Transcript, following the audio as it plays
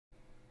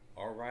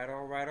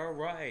all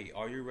right.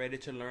 Are you ready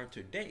to learn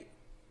today?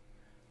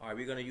 All right,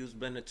 we're going to use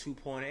Blender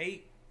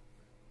 2.8.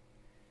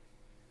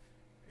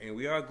 And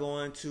we are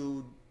going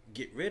to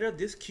get rid of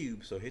this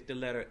cube. So hit the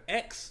letter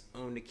X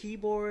on the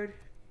keyboard.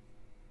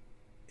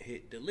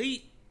 Hit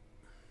delete.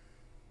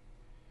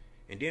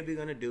 And then we're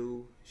going to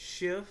do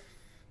Shift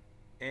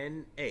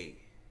and A.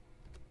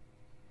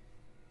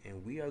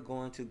 And we are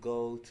going to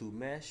go to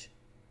Mesh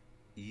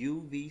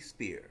UV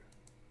Sphere.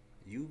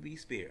 UV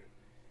Sphere.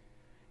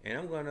 And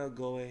I'm going to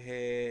go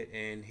ahead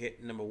and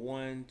hit number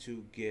 1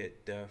 to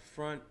get the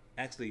front.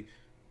 Actually,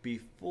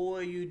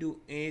 before you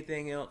do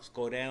anything else,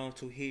 go down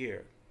to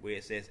here where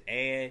it says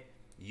Add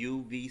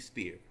UV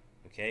Sphere.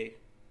 Okay?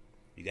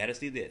 You got to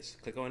see this.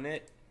 Click on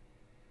it.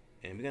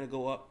 And we're going to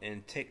go up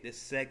and take this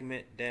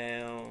segment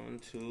down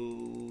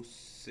to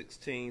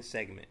 16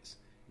 segments,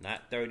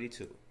 not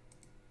 32.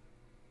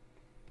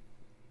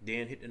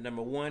 Then hit the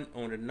number 1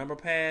 on the number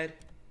pad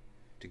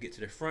to get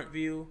to the front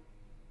view.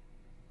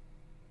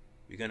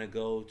 We're going to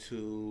go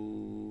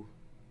to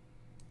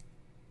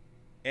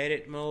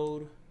edit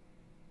mode.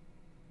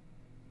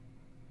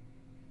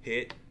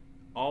 Hit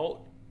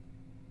Alt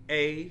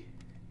A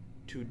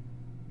to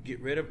get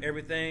rid of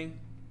everything.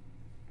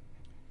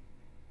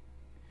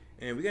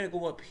 And we're going to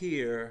go up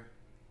here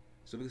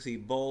so we can see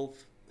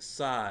both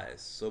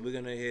sides. So we're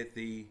going to hit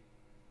the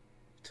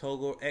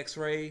toggle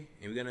X-ray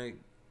and we're going to,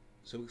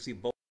 so we can see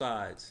both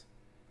sides.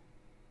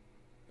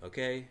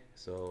 Okay,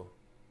 so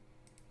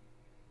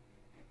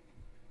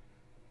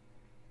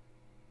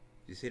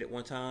just hit it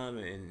one time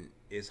and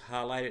it's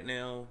highlighted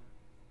now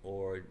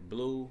or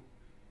blue.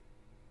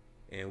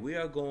 And we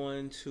are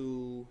going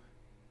to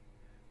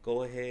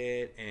go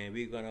ahead and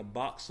we're going to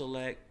box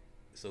select.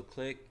 So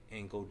click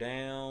and go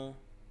down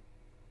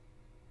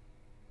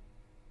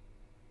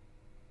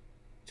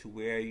to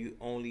where you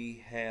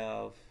only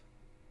have,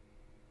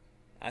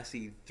 I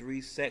see 3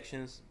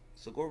 sections.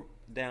 So go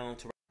down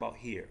to right about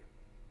here.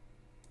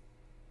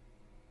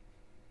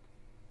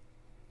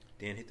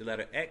 Then hit the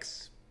letter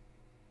X.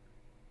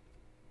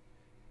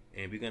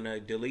 And we're going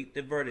to delete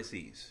the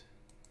vertices.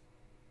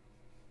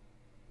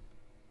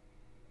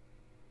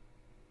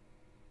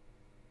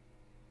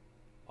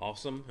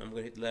 Awesome. I'm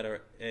going to hit the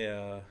letter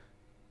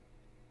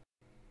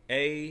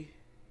A.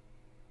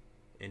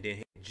 And then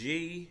hit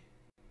G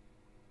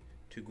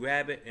to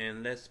grab it.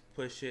 And let's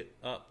push it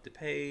up the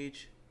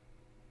page.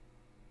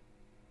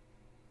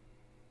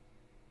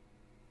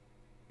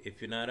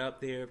 If you're not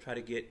up there, try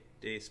to get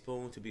the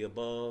spoon to be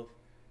above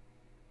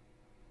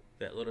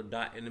that little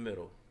dot in the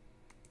middle.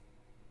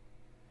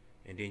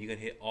 And then you're going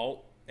to hit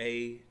Alt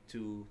A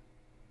to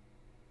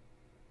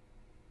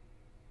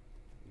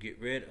get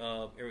rid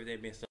of everything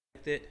being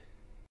selected.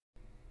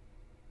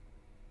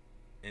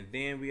 And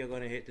then we are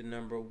going to hit the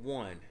number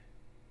 1.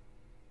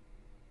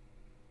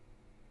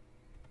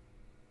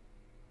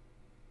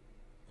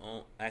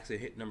 Actually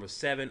hit number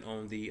 7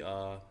 on the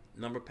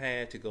number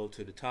pad to go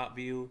to the top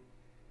view.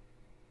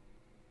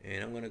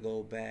 And I'm going to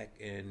go back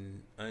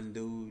and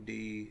undo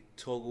the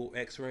toggle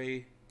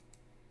X-ray.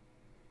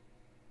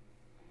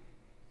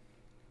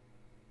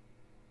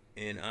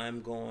 And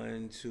I'm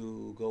going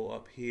to go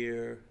up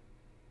here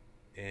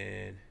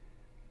and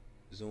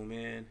zoom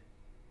in.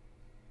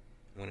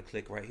 I'm going to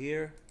click right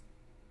here.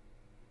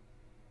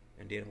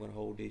 And then I'm going to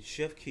hold the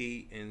shift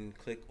key and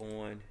click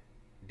on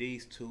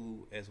these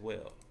 2 as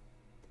well.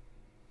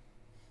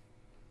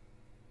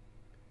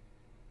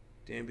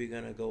 Then we're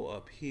going to go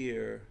up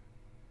here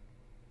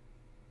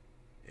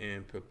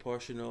in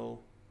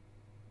proportional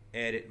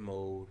edit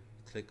mode,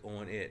 click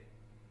on it.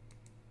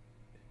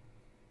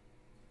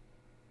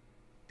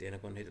 Then I'm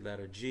going to hit the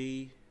letter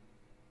G.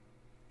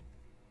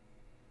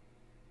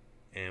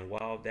 And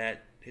while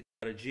that hits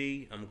the letter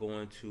G, I'm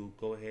going to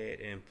go ahead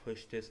and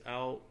push this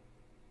out,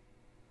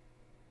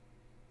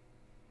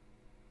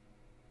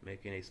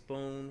 making a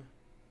spoon.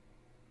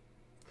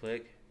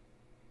 Click.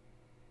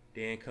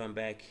 Then come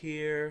back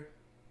here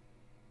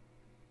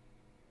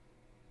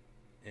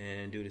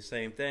and do the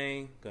same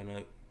thing.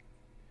 Gonna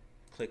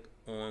click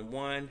on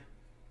 1,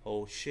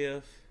 hold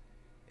shift,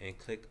 and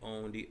click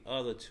on the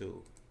other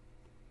 2.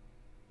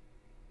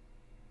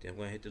 Then I'm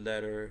going to hit the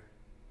letter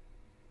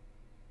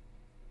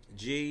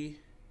G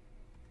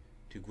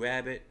to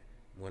grab it.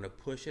 I'm going to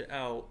push it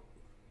out.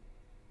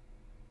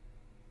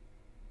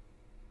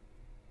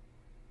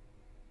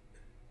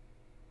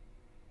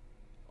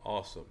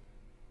 Awesome.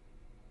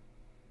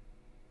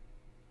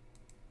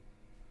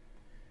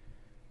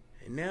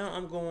 And now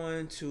I'm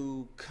going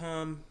to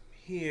come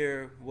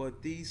here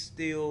with these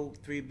still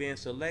 3 being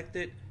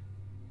selected.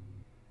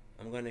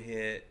 I'm going to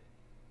hit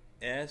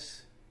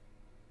S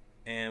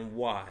and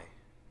Y.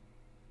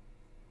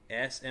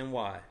 S and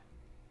Y.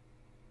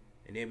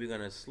 And then we're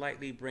going to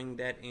slightly bring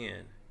that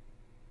in.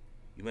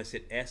 You must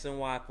hit S and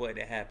Y for it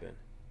to happen.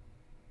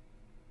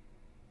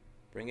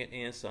 Bring it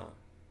in some.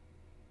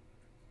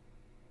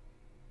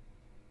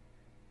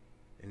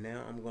 And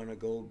now I'm going to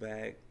go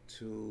back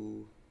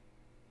to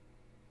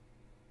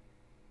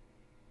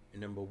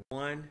number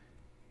 1.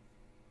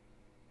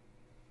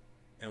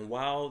 And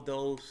while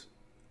those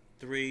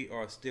three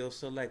are still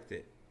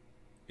selected.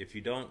 If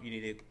you don't, you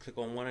need to click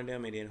on one of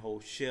them and then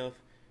hold shift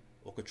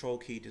or control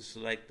key to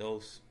select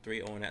those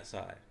three on that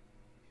side.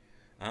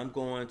 I'm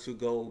going to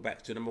go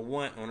back to number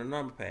 1 on the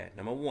number pad.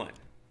 Number 1.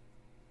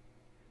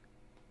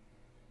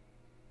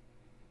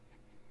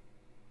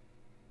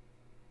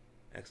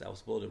 Actually, I was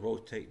supposed to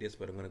rotate this,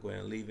 but I'm going to go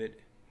ahead and leave it.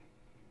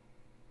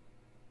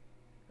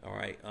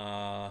 Alright,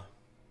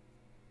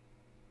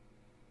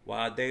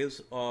 while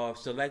those are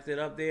selected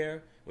up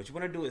there, what you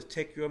want to do is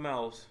take your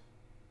mouse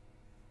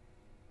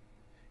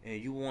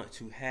and you want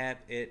to have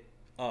it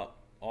up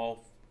off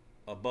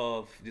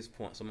above this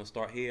point. So I'm going to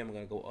start here. I'm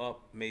going to go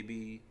up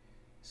maybe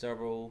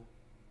several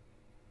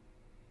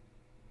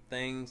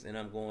things, and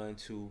I'm going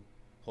to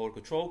hold the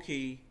control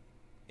key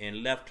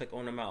and left click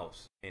on the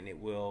mouse, and it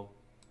will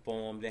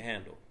form the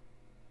handle.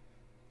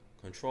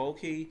 Control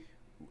key,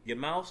 your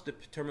mouse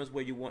determines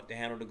where you want the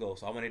handle to go.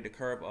 So I want it to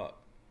curve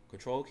up.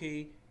 Control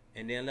key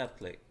and then left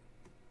click.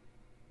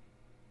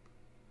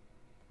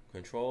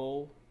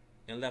 Control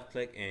and left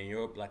click,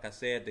 and like I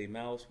said, the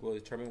mouse will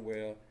determine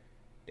where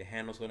the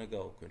handle's going to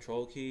go.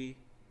 Control key,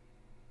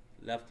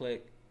 left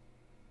click.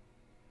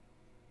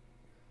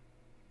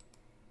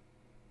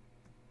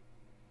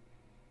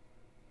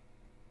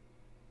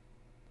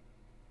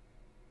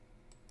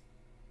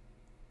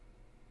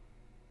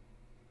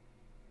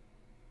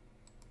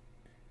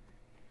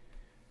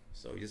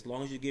 So as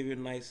long as you give it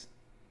a nice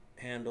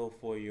handle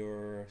for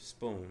your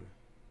spoon.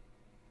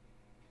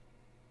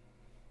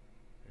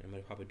 And I'm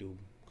going to probably do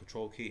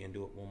control key and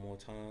do it one more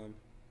time.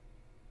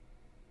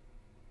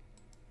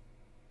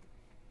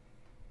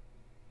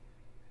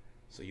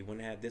 So you want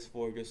to have this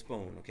for your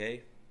spoon,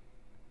 okay?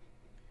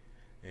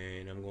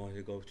 And I'm going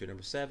to go to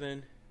number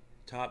 7,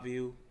 top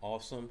view,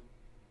 awesome.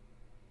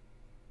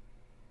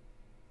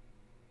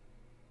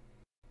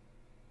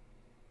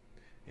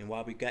 And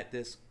while we got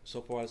this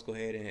so far, let's go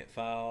ahead and hit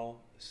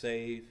File,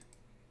 Save.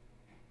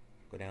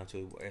 Go down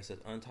to where it says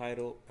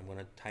Untitled. I'm going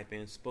to type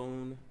in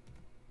spoon.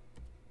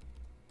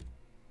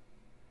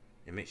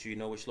 And make sure you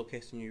know which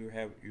location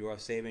you are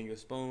saving your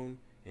spoon,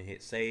 and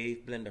hit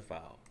Save Blender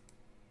File.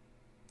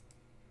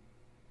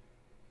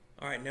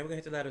 Alright, now we're going to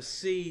hit the letter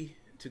C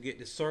to get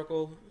the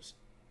circle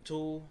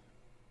tool.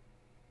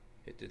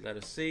 Hit the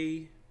letter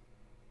C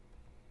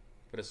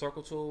for the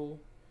circle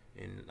tool.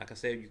 And like I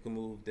said, you can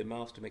move the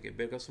mouse to make it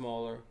bigger or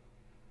smaller.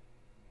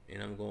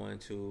 And I'm going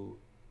to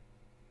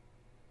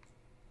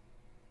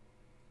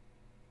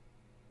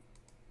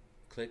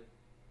click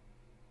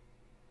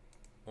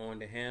on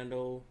the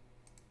handle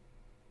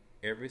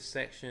every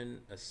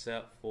section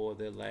except for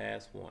the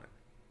last one.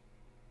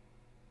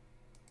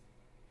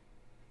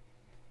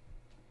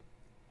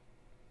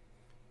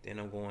 Then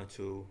I'm going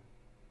to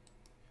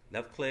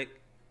left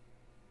click,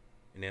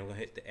 and then I'm going to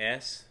hit the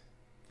S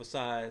for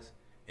size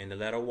and the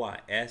letter Y,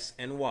 S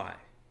and Y.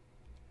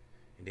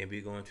 And then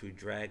we're going to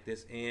drag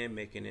this in,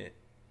 making it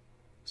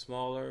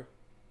smaller.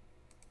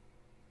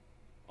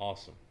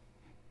 Awesome.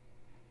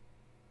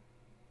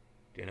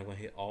 Then I'm going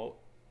to hit Alt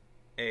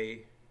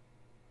A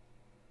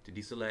to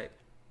deselect.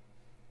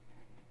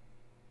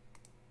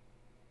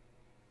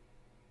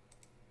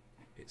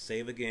 Hit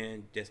save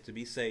again just to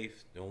be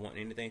safe. Don't want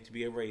anything to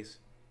be erased.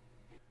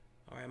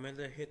 Alright, I'm going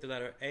to hit the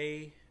letter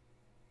A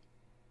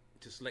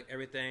to select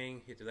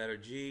everything. Hit the letter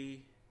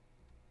G.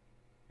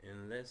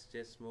 And let's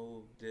just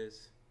move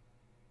this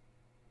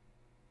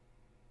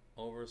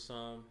over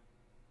some.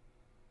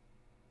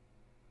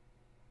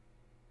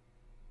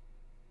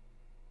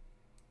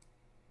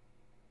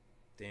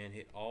 Then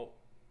hit Alt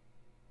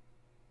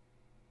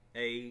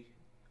A,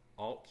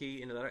 Alt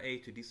key and the letter A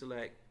to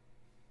deselect.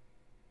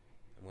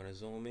 I'm going to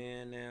zoom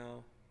in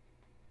now.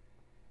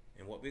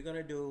 And what we're going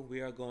to do,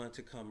 we are going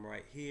to come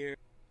right here,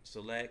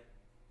 select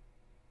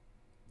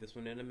this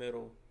one in the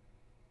middle.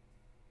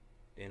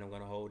 Then I'm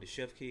going to hold the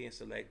shift key and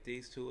select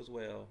these two as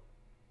well.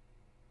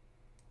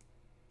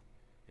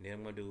 And then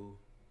I'm going to do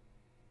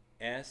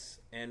S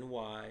and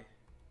Y.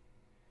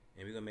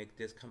 And we're going to make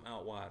this come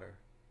out wider.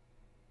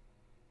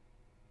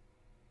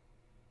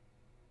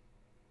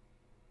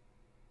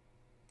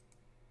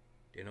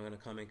 Then I'm going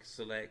to come and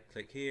select,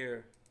 click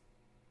here.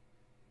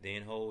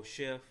 Then hold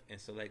shift and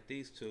select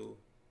these two.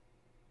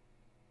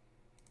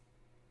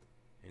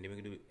 And then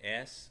we can do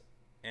S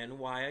and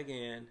Y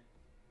again.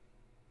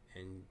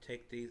 And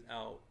take these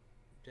out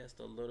just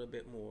a little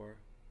bit more.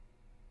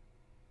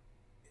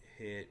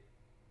 Hit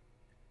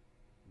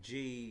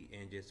G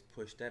and just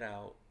push that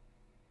out.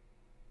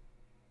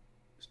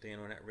 Staying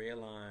on that red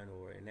line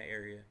or in that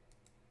area.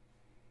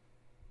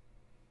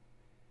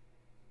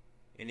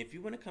 And if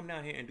you want to come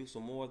down here and do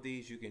some more of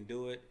these, you can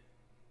do it.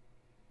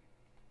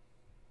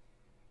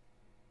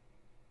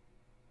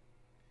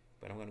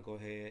 But I'm going to go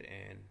ahead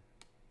and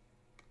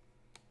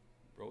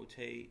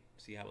rotate,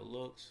 see how it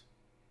looks.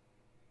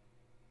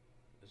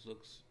 This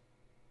looks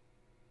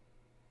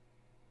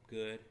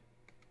good.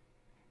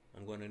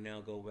 I'm going to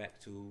now go back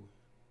to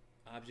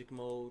object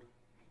mode.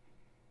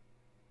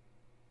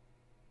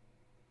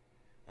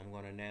 I'm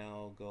going to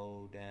now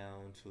go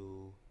down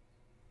to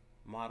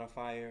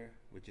modifier,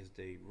 which is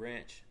the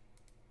wrench.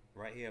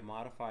 right here,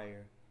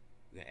 modifier.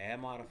 We're gonna add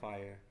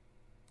modifier,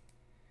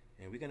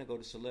 and we're gonna go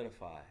to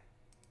solidify,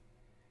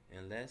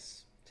 and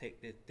let's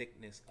take the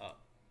thickness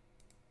up.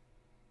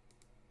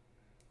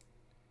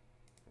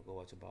 We'll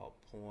go up to about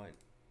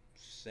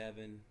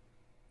 0.7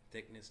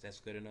 thickness. That's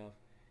good enough,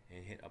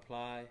 and hit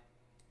apply.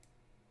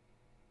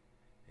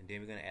 And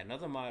then we're gonna add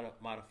another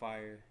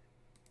modifier,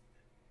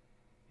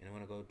 and I'm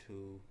gonna go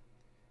to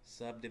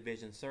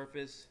subdivision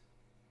surface,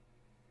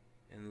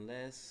 and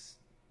let's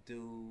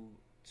do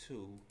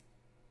 2.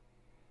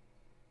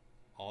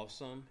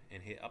 Awesome,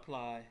 and hit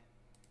apply.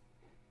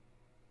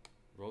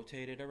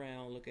 Rotate it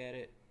around, look at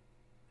it.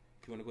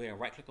 If you want to go ahead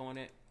and right click on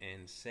it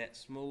and set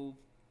smooth,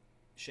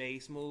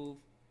 shade smooth,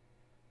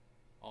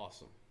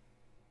 awesome.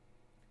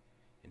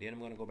 And then I'm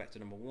going to go back to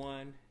number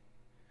 1.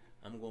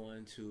 I'm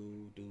going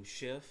to do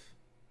Shift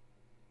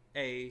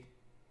A,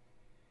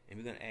 and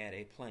we're going to add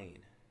a plane.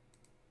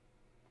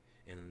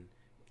 And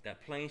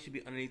that plane should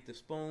be underneath the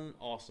spoon.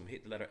 Awesome.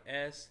 Hit the letter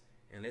S,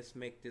 and let's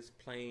make this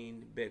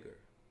plane bigger.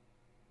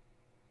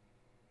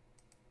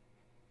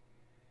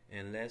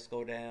 And let's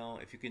go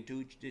down. If you can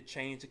do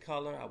change the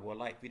color, I would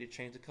like for you to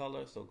change the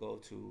color. So go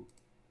to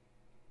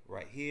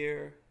right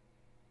here,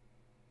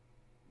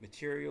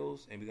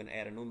 materials, and we're gonna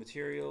add a new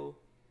material.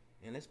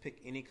 And let's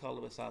pick any color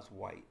besides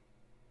white.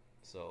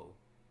 So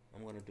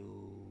I'm gonna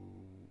do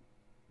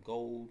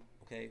gold.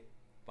 Okay,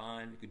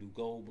 fine. You could do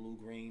gold, blue,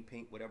 green,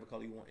 pink, whatever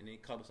color you want, and any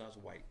color besides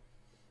white.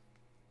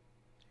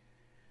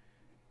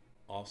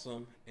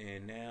 Awesome.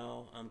 And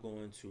now I'm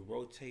going to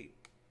rotate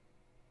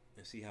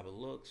and see how it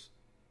looks.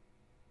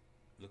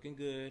 Looking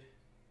good.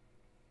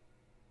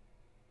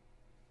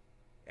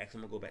 Actually,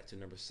 I'm gonna go back to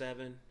number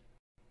 7.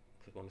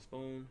 Click on the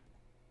spoon,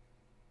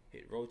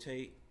 hit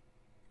rotate,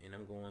 and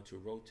I'm going to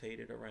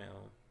rotate it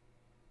around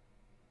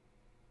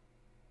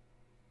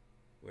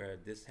where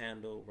this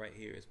handle right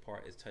here is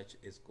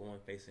going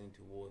facing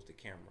towards the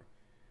camera.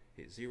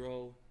 Hit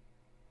 0.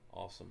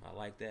 Awesome. I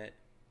like that.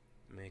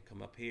 I'm gonna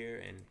come up here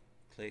and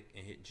click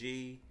and hit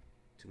G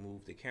to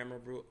move the camera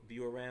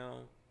view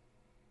around.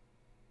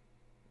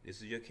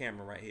 This is your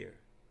camera right here.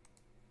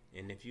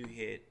 And if you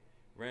hit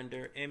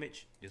render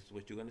image, this is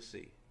what you're gonna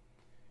see,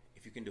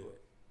 if you can do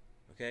it.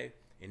 Okay,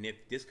 and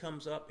if this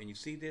comes up and you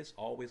see this,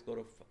 always go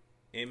to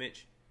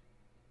image,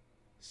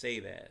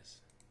 save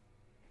as,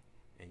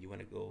 and you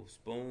want to go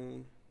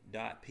spoon.png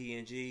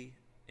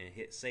and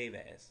hit save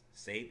as,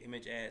 save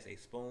image as a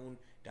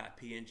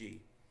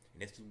spoon.png,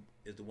 and this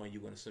is the one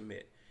you're going to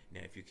submit.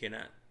 Now if you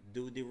cannot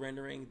do the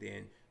rendering,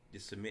 then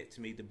just submit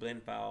to me the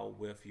blend file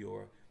with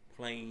your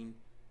plane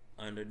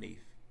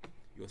underneath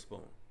your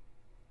spoon.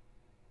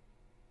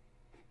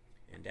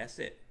 And that's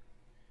it.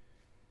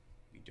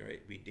 You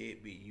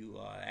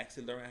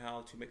actually learned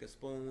how to make a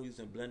spoon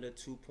using Blender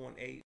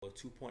 2.8 or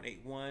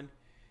 2.81.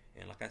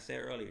 And like I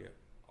said earlier,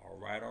 all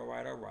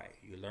right.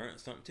 You learned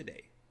something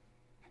today.